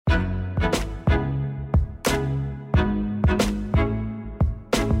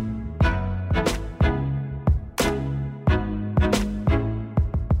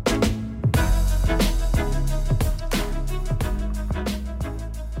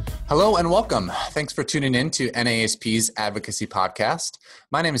Hello and welcome. Thanks for tuning in to NAESP's Advocacy Podcast.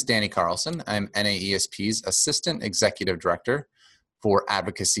 My name is Danny Carlson. I'm NAESP's Assistant Executive Director for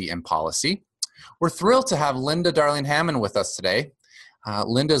Advocacy and Policy. We're thrilled to have Linda Darling Hammond with us today.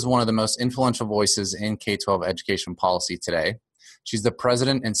 Linda is one of the most influential voices in K-12 education policy today. She's the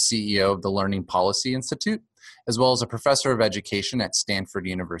president and CEO of the Learning Policy Institute, as well as a professor of education at Stanford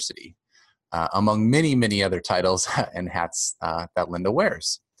University, among many, many other titles and hats that Linda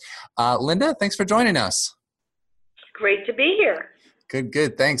wears. Linda, thanks for joining us. Great to be here.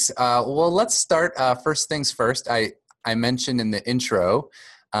 Good. Thanks. Well, let's start. First things first. I mentioned in the intro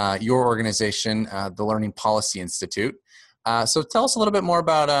your organization, the Learning Policy Institute. So tell us a little bit more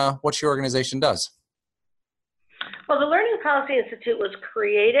about what your organization does. Well, the Learning Policy Institute was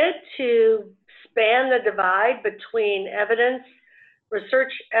created to span the divide between evidence,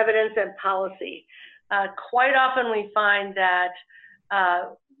 research evidence, and policy. Quite often we find that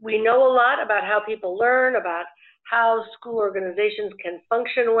we know a lot about how people learn, about how school organizations can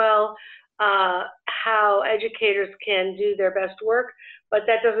function well, how educators can do their best work, but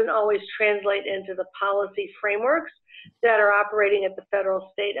that doesn't always translate into the policy frameworks that are operating at the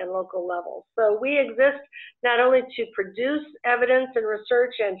federal, state, and local levels. So we exist not only to produce evidence and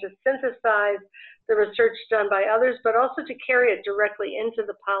research and to synthesize the research done by others, but also to carry it directly into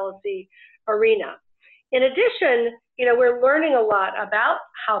the policy arena. In addition, we're learning a lot about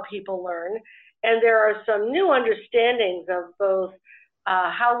how people learn, and there are some new understandings of both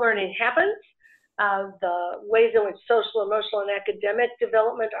how learning happens, the ways in which social, emotional, and academic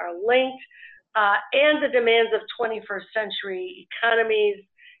development are linked, and the demands of 21st century economies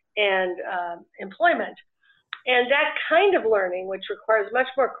and employment. And that kind of learning, which requires much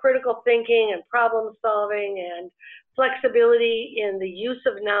more critical thinking and problem solving and flexibility in the use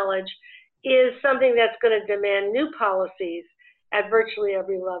of knowledge, is something that's going to demand new policies at virtually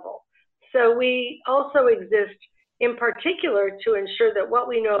every level. So we also exist in particular to ensure that what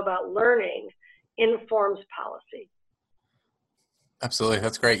we know about learning informs policy. Absolutely.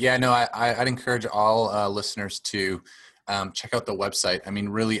 That's great. Yeah, no, I'd encourage all listeners to check out the website. I mean,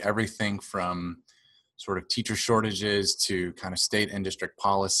 really everything from sort of teacher shortages to kind of state and district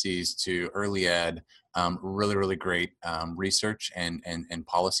policies to early ed, really great research and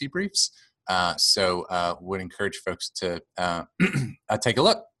policy briefs. So would encourage folks to take a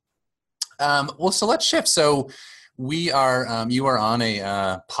look. Well, so let's shift. So you are on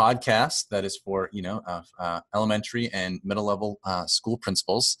a podcast that is for elementary and middle level school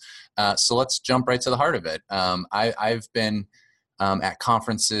principals. So let's jump right to the heart of it. I've been at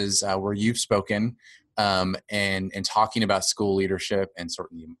conferences where you've spoken and talking about school leadership and sort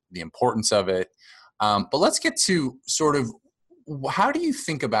of the importance of it. But let's get to sort of how do you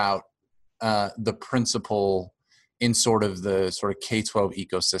think about the principal in sort of the K-12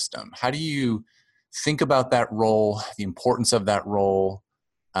 ecosystem? How do you think about that role, the importance of that role,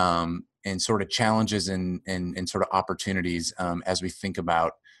 and sort of challenges and sort of opportunities as we think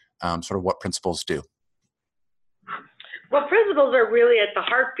about sort of what principals do? Well, principals are really at the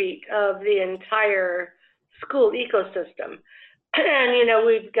heartbeat of the entire school ecosystem. And,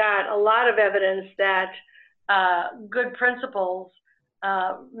 we've got a lot of evidence that good principals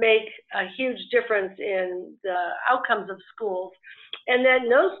make a huge difference in the outcomes of schools, and that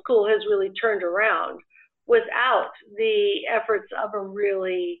no school has really turned around without the efforts of a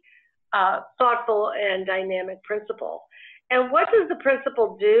really thoughtful and dynamic principal. And what does the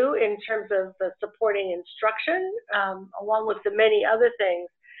principal do in terms of the supporting instruction, along with the many other things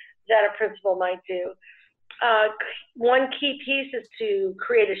that a principal might do? One key piece is to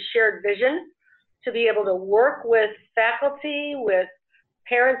create a shared vision, to be able to work with faculty, with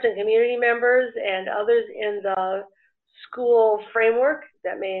parents and community members and others in the school framework.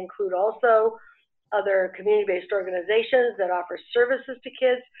 That may include also other community-based organizations that offer services to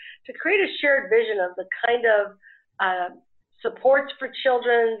kids, to create a shared vision of the kind of supports for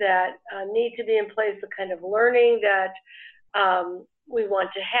children that need to be in place, the kind of learning that we want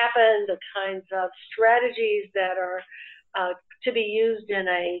to happen, the kinds of strategies that are to be used in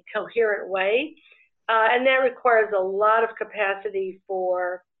a coherent way. And that requires a lot of capacity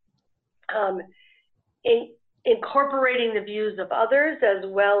for incorporating the views of others, as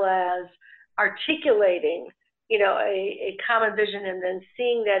well as articulating, a common vision, and then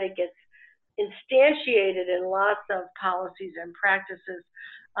seeing that it gets instantiated in lots of policies and practices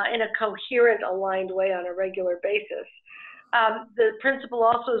in a coherent, aligned way on a regular basis. The principal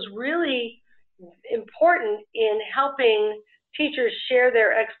also is really important in helping teachers share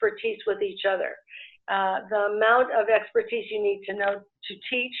their expertise with each other. The amount of expertise you need to know to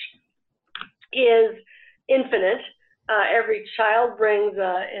teach is infinite, Every child brings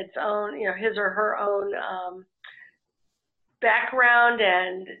its own, his or her own background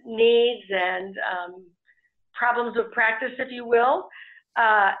and needs and problems of practice, if you will.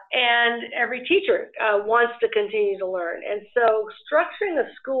 And every teacher wants to continue to learn. And so structuring a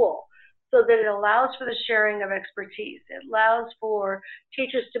school so that it allows for the sharing of expertise, it allows for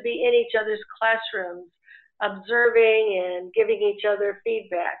teachers to be in each other's classrooms, observing and giving each other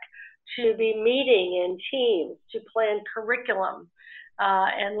feedback, to be meeting in teams, to plan curriculum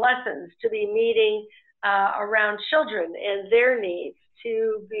and lessons, to be meeting around children and their needs,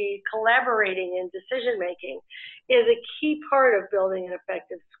 to be collaborating in decision making is a key part of building an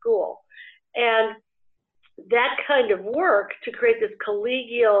effective school. And that kind of work to create this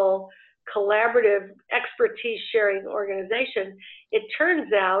collegial, collaborative, expertise sharing organization, it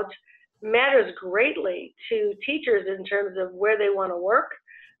turns out matters greatly to teachers in terms of where they want to work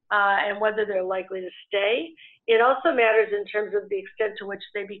and whether they're likely to stay. It also matters in terms of the extent to which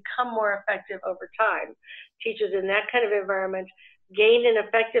they become more effective over time. Teachers in that kind of environment gain in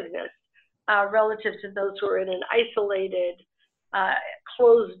effectiveness relative to those who are in an isolated,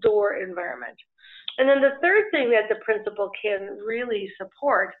 closed door environment. And then the third thing that the principal can really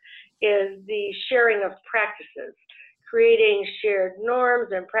support is the sharing of practices, creating shared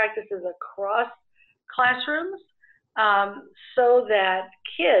norms and practices across classrooms so that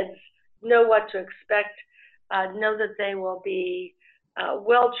kids know what to expect, know that they will be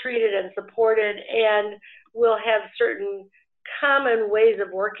well treated and supported, and will have certain common ways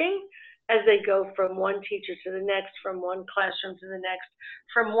of working as they go from one teacher to the next, from one classroom to the next,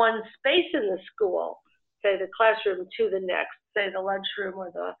 from one space in the school, say the classroom, to the next, say the lunchroom or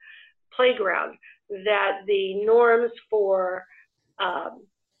the playground, that the norms for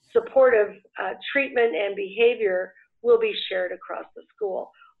supportive treatment and behavior will be shared across the school.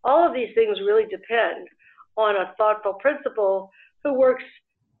 All of these things really depend on a thoughtful principal who works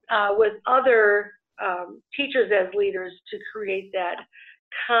with other teachers as leaders to create that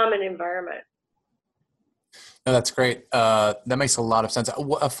common environment. No, that's great. That makes a lot of sense.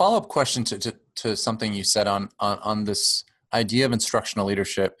 A follow-up question to something you said on this idea of instructional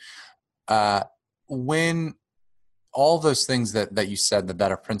leadership. When all those things that you said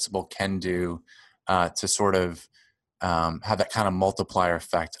that a principal can do to sort of have that kind of multiplier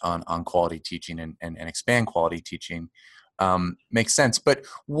effect on quality teaching and expand quality teaching makes sense. But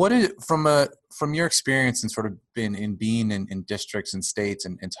what is from your experience and sort of being in districts and states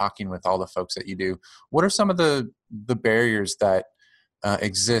and talking with all the folks that you do, what are some of the barriers that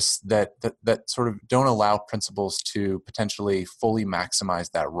exist that sort of don't allow principals to potentially fully maximize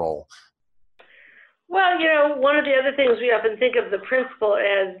that role? Well, one of the other things we often think of the principal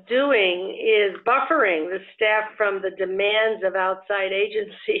as doing is buffering the staff from the demands of outside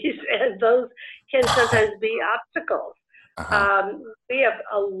agencies, and those can sometimes be obstacles. We have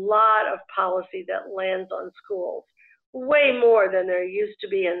a lot of policy that lands on schools, way more than there used to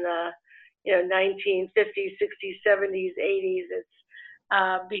be in the 1950s, 60s, 70s, 80s.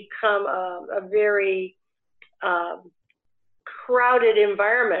 It's become a very crowded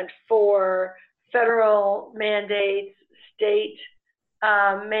environment for federal mandates, state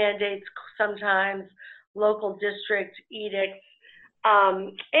mandates, sometimes local district edicts,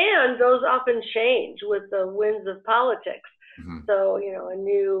 and those often change with the winds of politics. Mm-hmm. So, a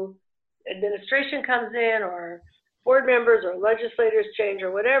new administration comes in, or board members or legislators change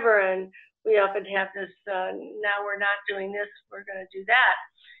or whatever, and we often have this, now we're not doing this, we're going to do that,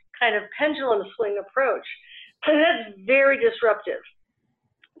 kind of pendulum swing approach. And that's very disruptive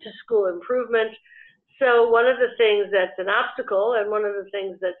to school improvement. So one of the things that's an obstacle, and one of the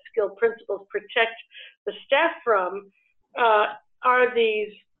things that skilled principals protect the staff from, are these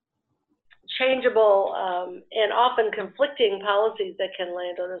changeable and often conflicting policies that can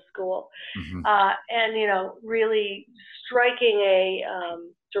land on a school. Mm-hmm. And really striking a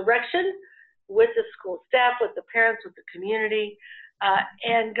direction with the school staff, with the parents, with the community,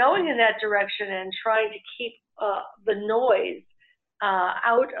 and going in that direction and trying to keep the noise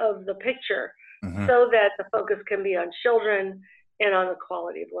out of the picture, mm-hmm. so that the focus can be on children and on the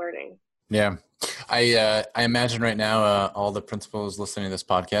quality of learning. Yeah. I imagine right now all the principals listening to this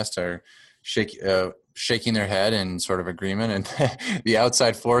podcast are shaking their head in sort of agreement, and the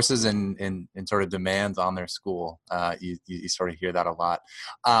outside forces and sort of demands on their school. You sort of hear that a lot.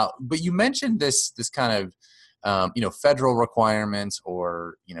 But you mentioned this kind of federal requirements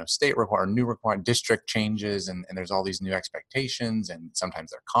or state new requirement, district changes, and there's all these new expectations, and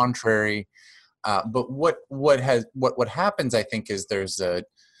sometimes they're contrary. But what happens, I think, is there's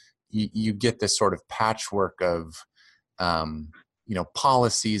you get this sort of patchwork of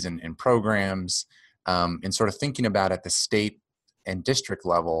policies and programs in sort of thinking about at the state and district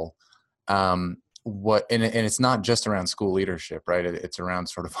level, and it's not just around school leadership, right? It's around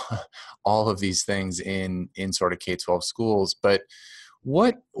sort of all of these things in sort of K-12 schools. But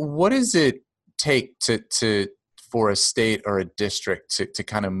what does it take to for a state or a district to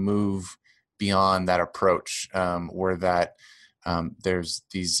kind of move beyond that approach, where that there's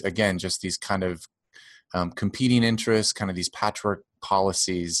these, again, just these kind of competing interests, kind of these patchwork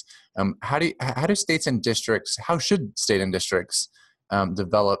policies. How do states and districts, how should state and districts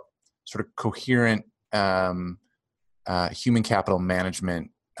develop sort of coherent human capital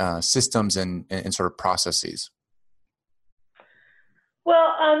management systems and sort of processes?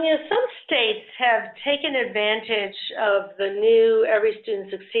 Well, some states have taken advantage of the new Every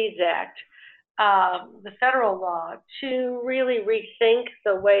Student Succeeds Act, the federal law, to really rethink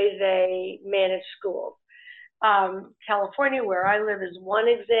the way they manage schools. California, where I live, is one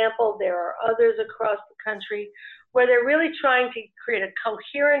example. There are others across the country where they're really trying to create a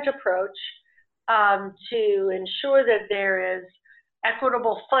coherent approach to ensure that there is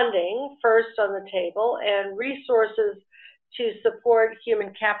equitable funding first on the table and resources to support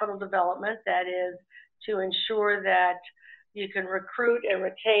human capital development, that is, to ensure that you can recruit and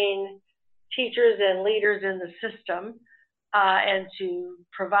retain teachers and leaders in the system, and to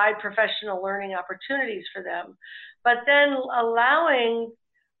provide professional learning opportunities for them, but then allowing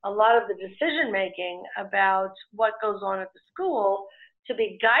a lot of the decision making about what goes on at the school to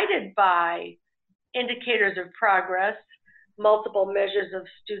be guided by indicators of progress, multiple measures of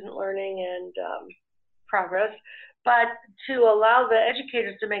student learning and progress, but to allow the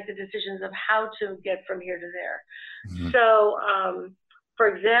educators to make the decisions of how to get from here to there. Mm-hmm. So, for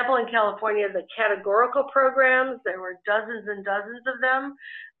example, in California, the categorical programs, there were dozens and dozens of them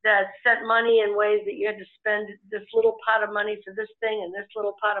that set money in ways that you had to spend this little pot of money for this thing and this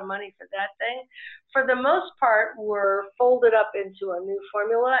little pot of money for that thing. For the most part, were folded up into a new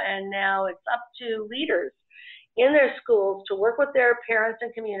formula, and now it's up to leaders in their schools to work with their parents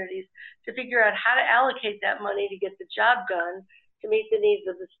and communities to figure out how to allocate that money to get the job done to meet the needs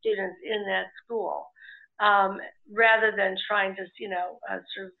of the students in that school, rather than trying to,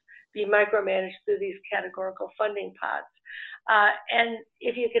 sort of be micromanaged through these categorical funding pots. And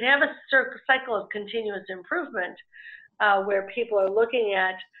if you can have a cycle of continuous improvement, where people are looking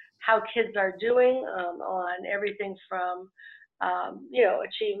at how kids are doing on everything from,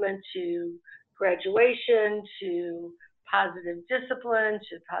 achievement to graduation, to positive discipline,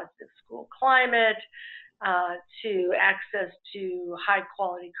 to positive school climate, to access to high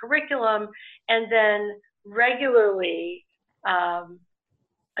quality curriculum, and then regularly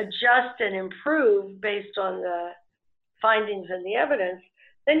adjust and improve based on the findings and the evidence,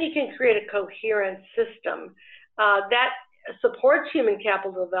 then you can create a coherent system that supports human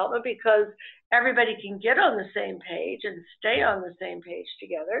capital development, because everybody can get on the same page and stay on the same page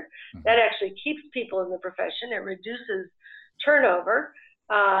together. That actually keeps people in the profession. It reduces turnover,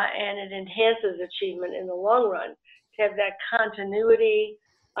 and it enhances achievement in the long run. To have that continuity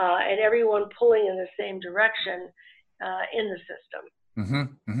and everyone pulling in the same direction in the system.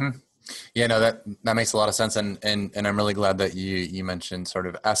 Mm-hmm, mm-hmm. Yeah, no, that makes a lot of sense, and I'm really glad that you mentioned sort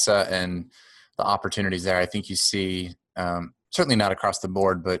of ESSA and the opportunities there. I think you see, certainly not across the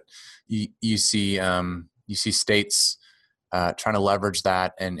board, but you see states trying to leverage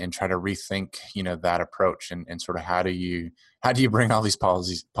that and try to rethink, that approach, and sort of how do you bring all these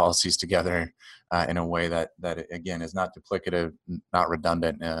policies together in a way that again is not duplicative, not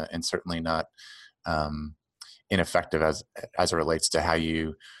redundant, and certainly not ineffective as it relates to how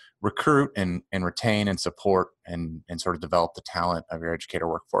you recruit and retain and support and sort of develop the talent of your educator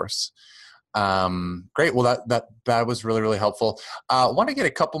workforce. Great. Well, that was really, really helpful. I want to get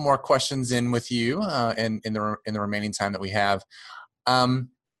a couple more questions in with you in the remaining time that we have.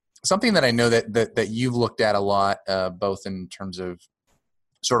 Something that I know that you've looked at a lot, both in terms of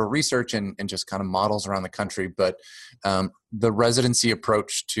sort of research and just kind of models around the country, but the residency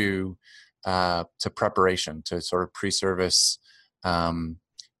approach to preparation, to sort of pre-service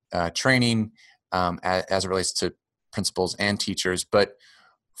training as it relates to principals and teachers. But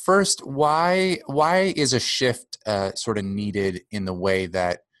first, why is a shift sort of needed in the way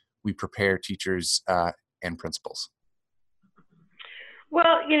that we prepare teachers and principals?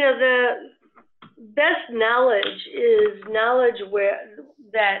 Well, the best knowledge is knowledge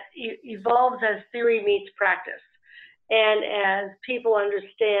that evolves as theory meets practice, and as people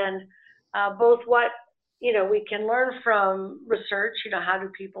understand both what we can learn from research. How do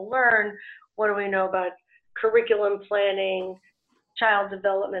people learn? What do we know about curriculum planning, child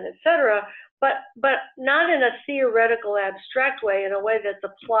development, etc.? but not in a theoretical, abstract way, in a way that's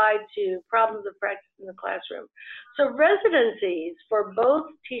applied to problems of practice in the classroom. So residencies for both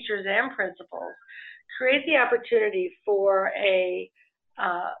teachers and principals create the opportunity for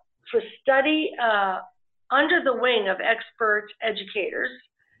study under the wing of expert educators,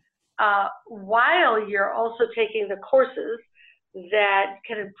 while you're also taking the courses that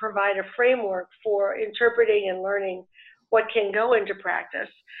can provide a framework for interpreting and learning what can go into practice.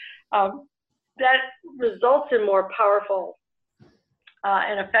 That results in more powerful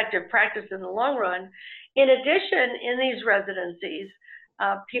and effective practice in the long run. In addition, in these residencies,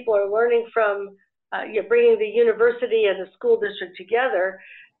 people are learning from, you're bringing the university and the school district together.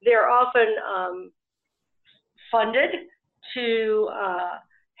 They're often funded to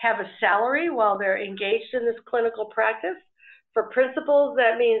have a salary while they're engaged in this clinical practice. For principals,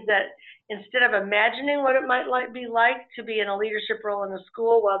 that means that instead of imagining what it might be like to be in a leadership role in a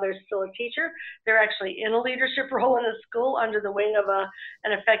school while they're still a teacher, they're actually in a leadership role in a school under the wing of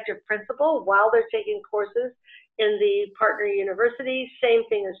an effective principal while they're taking courses in the partner universities. Same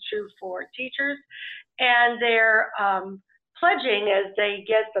thing is true for teachers. And they're pledging, as they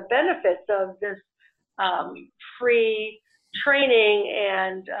get the benefits of this free training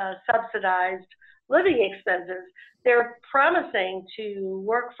and subsidized living expenses, they're promising to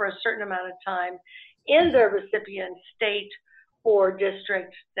work for a certain amount of time in the recipient state or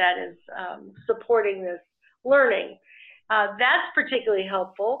district that is supporting this learning. That's particularly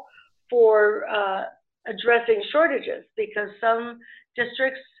helpful for addressing shortages, because some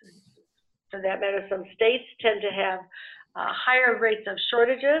districts, for that matter, some states tend to have higher rates of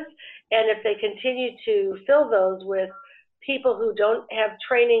shortages, and if they continue to fill those with people who don't have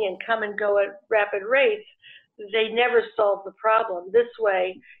training and come and go at rapid rates, they never solve the problem. This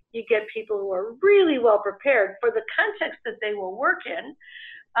way, you get people who are really well prepared for the context that they will work in,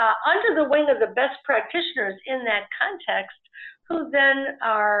 under the wing of the best practitioners in that context, who then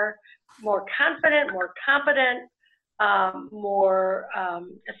are more confident, more competent, more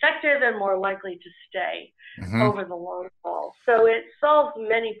effective, and more likely to stay over the long haul. So it solves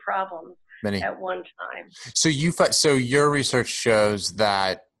many problems at one time. So your research shows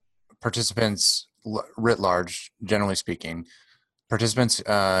that participants writ large, generally speaking, participants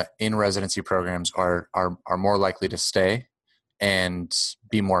in residency programs are more likely to stay and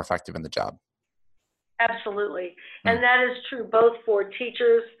be more effective in the job. Absolutely. And that is true both for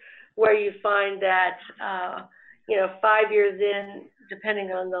teachers, where you find that 5 years in,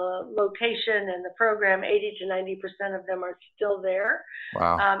 depending on the location and the program, 80 to 90% of them are still there.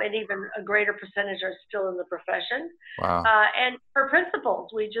 Wow. And even a greater percentage are still in the profession. Wow. And for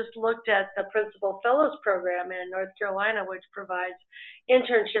principals, we just looked at the Principal Fellows Program in North Carolina, which provides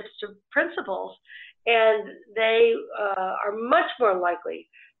internships to principals, and they are much more likely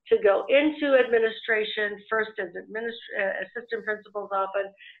to go into administration, first as assistant principals often,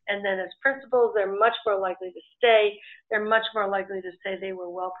 and then as principals. They're much more likely to stay. They're much more likely to say they were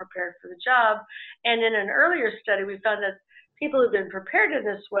well prepared for the job. And in an earlier study, we found that people who've been prepared in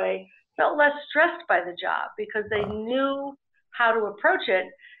this way felt less stressed by the job because they knew how to approach it.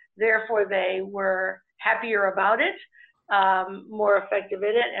 Therefore, they were happier about it, more effective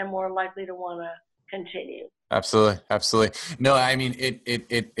in it, and more likely to want to continue. Absolutely. No, I mean,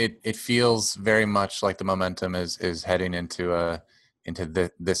 it feels very much like the momentum is heading into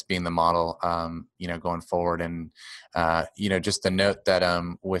this being the model, going forward. And, just to note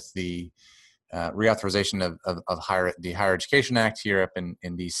that with the reauthorization of the Higher Education Act here up in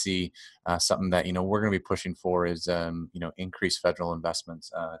DC, something that, we're going to be pushing for is, increased federal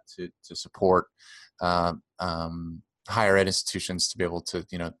investments to support higher ed institutions to be able to,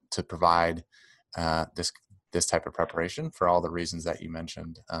 to provide this type of preparation for all the reasons that you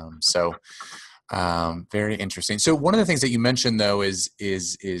mentioned. Very interesting. So one of the things that you mentioned, though, is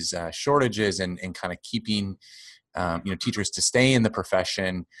shortages and kind of keeping teachers to stay in the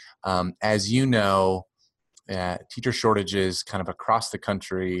profession. As you know, teacher shortages kind of across the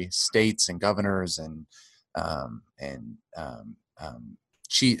country, states and governors and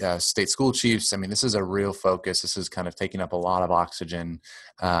state school chiefs. I mean, this is a real focus. This is kind of taking up a lot of oxygen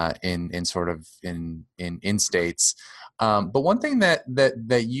in states. But one thing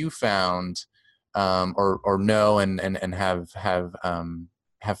that you found or know and have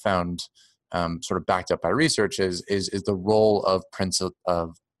found sort of backed up by research is the role of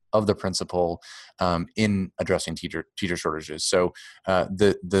the principal in addressing teacher shortages. So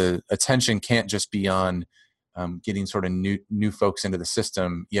the attention can't just be on getting sort of new folks into the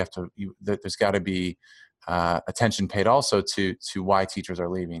system. There's got to be attention paid also to why teachers are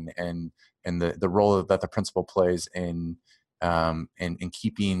leaving and the role that the principal plays in and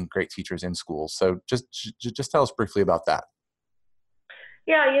keeping great teachers in schools. So just tell us briefly about that.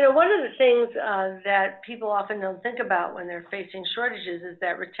 Yeah, one of the things that people often don't think about when they're facing shortages is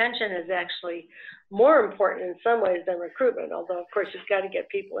that retention is actually more important in some ways than recruitment, although of course you've got to get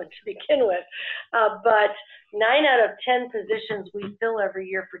people in to begin with. But 9 out of 10 positions we fill every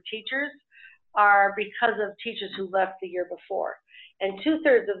year for teachers are because of teachers who left the year before. And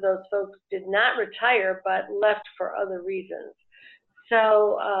 2/3 of those folks did not retire, but left for other reasons.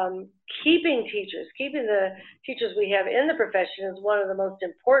 So keeping the teachers we have in the profession is one of the most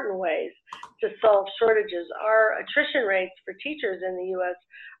important ways to solve shortages. Our attrition rates for teachers in the U.S.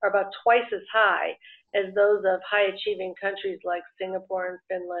 are about twice as high as those of high-achieving countries like Singapore and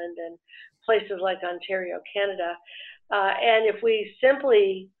Finland and places like Ontario, Canada. And if we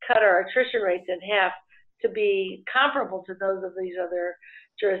simply cut our attrition rates in half to be comparable to those of these other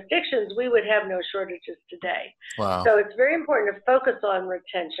jurisdictions, we would have no shortages today. Wow. So it's very important to focus on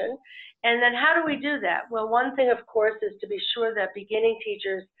retention. And then how do we do that? Well, one thing, of course, is to be sure that beginning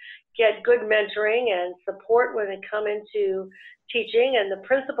teachers get good mentoring and support when they come into teaching, and the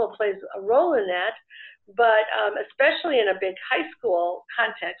principal plays a role in that. But especially in a big high school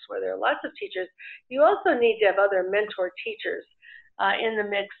context where there are lots of teachers, you also need to have other mentor teachers in the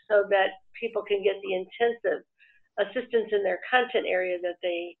mix so that people can get the intensive assistance in their content area that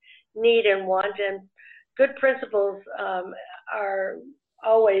they need and want. And good principals are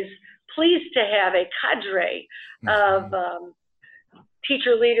always pleased to have a cadre of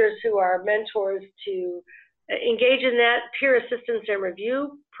teacher leaders who are mentors to engage in that. Peer assistance and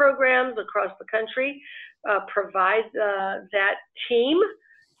review programs across the country provide that team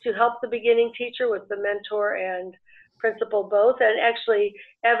to help the beginning teacher with the mentor and principal both. And actually,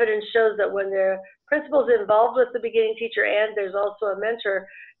 evidence shows that when the principal's involved with the beginning teacher and there's also a mentor,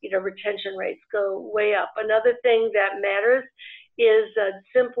 retention rates go way up. Another thing that matters is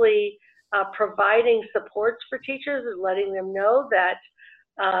simply providing supports for teachers and letting them know that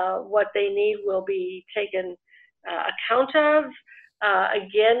what they need will be taken account of.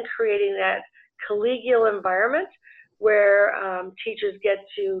 Again, creating that collegial environment where teachers get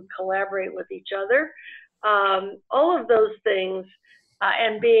to collaborate with each other. All of those things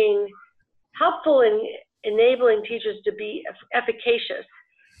and being helpful in enabling teachers to be efficacious.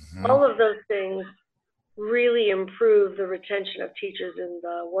 All of those things really improve the retention of teachers in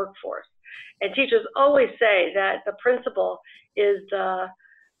the workforce. And teachers always say that the principal is the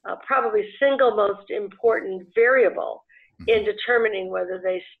probably single most important variable in determining whether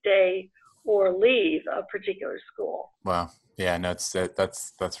they stay or leave a particular school. Wow. Yeah, no,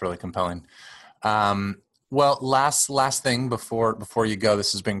 that's really compelling. Well, last thing before you go,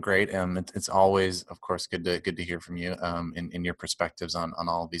 this has been great. It's always, of course, good to hear from you in your perspectives on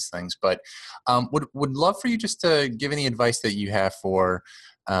all of these things. But would love for you just to give any advice that you have for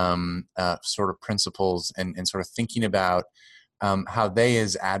sort of principals and sort of thinking about how they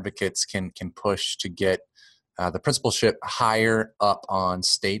as advocates can push to get the principalship higher up on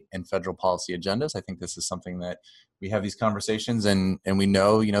state and federal policy agendas. I think this is something that we have these conversations and we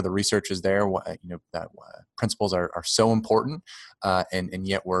know, the research is there, that principals are so important. And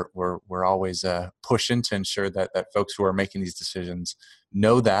yet we're always pushing to ensure that folks who are making these decisions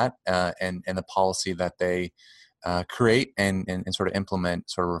know that and the policy that they create and sort of implement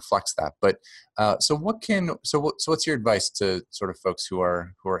sort of reflects that. But so what's your advice to sort of folks who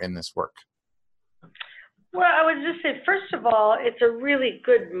are in this work? Well, I would just say, first of all, it's a really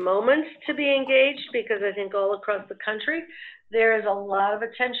good moment to be engaged because I think all across the country, there is a lot of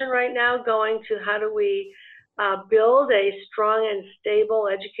attention right now going to how do we build a strong and stable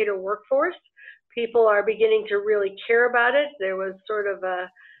educator workforce. People are beginning to really care about it. There was sort of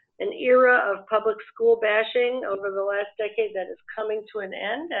an era of public school bashing over the last decade that is coming to an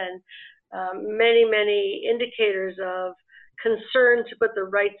end, and many indicators of concern to put the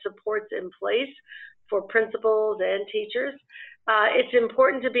right supports in place for principals and teachers. It's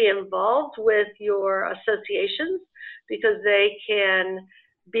important to be involved with your associations because they can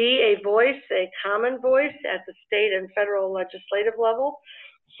be a voice, a common voice at the state and federal legislative level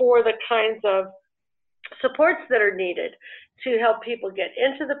for the kinds of supports that are needed to help people get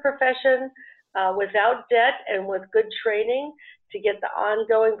into the profession without debt and with good training to get the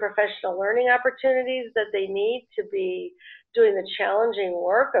ongoing professional learning opportunities that they need to be doing the challenging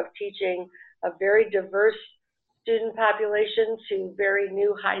work of teaching a very diverse student population to very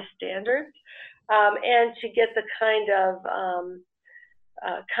new high standards, and to get the kind of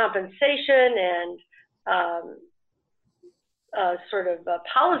compensation and sort of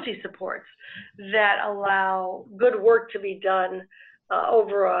policy supports that allow good work to be done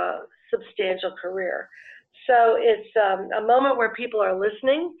over a substantial career. So it's a moment where people are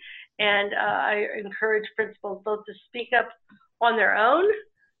listening, and I encourage principals both to speak up on their own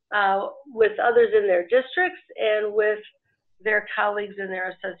with others in their districts and with their colleagues in their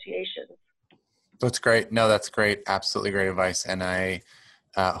associations. That's great. No, that's great. Absolutely great advice. And I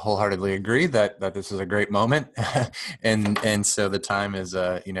wholeheartedly agree that this is a great moment. and so the time is,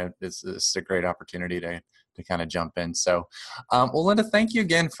 this is a great opportunity to kind of jump in. So, well, Linda, thank you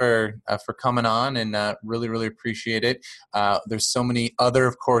again for coming on, and really, really appreciate it. There's so many other,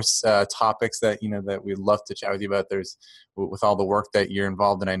 of course, topics that, that we'd love to chat with you about. There's, with all the work that you're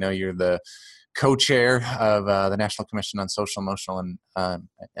involved in, I know you're the co-chair of the National Commission on Social, Emotional, and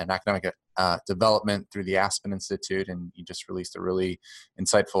Academic Development through the Aspen Institute, and you just released a really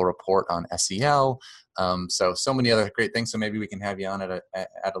insightful report on SEL. So many other great things. So maybe we can have you on at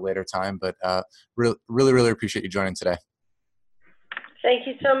a later time. But really, really appreciate you joining today. Thank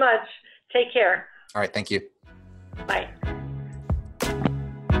you so much. Take care. All right. Thank you. Bye.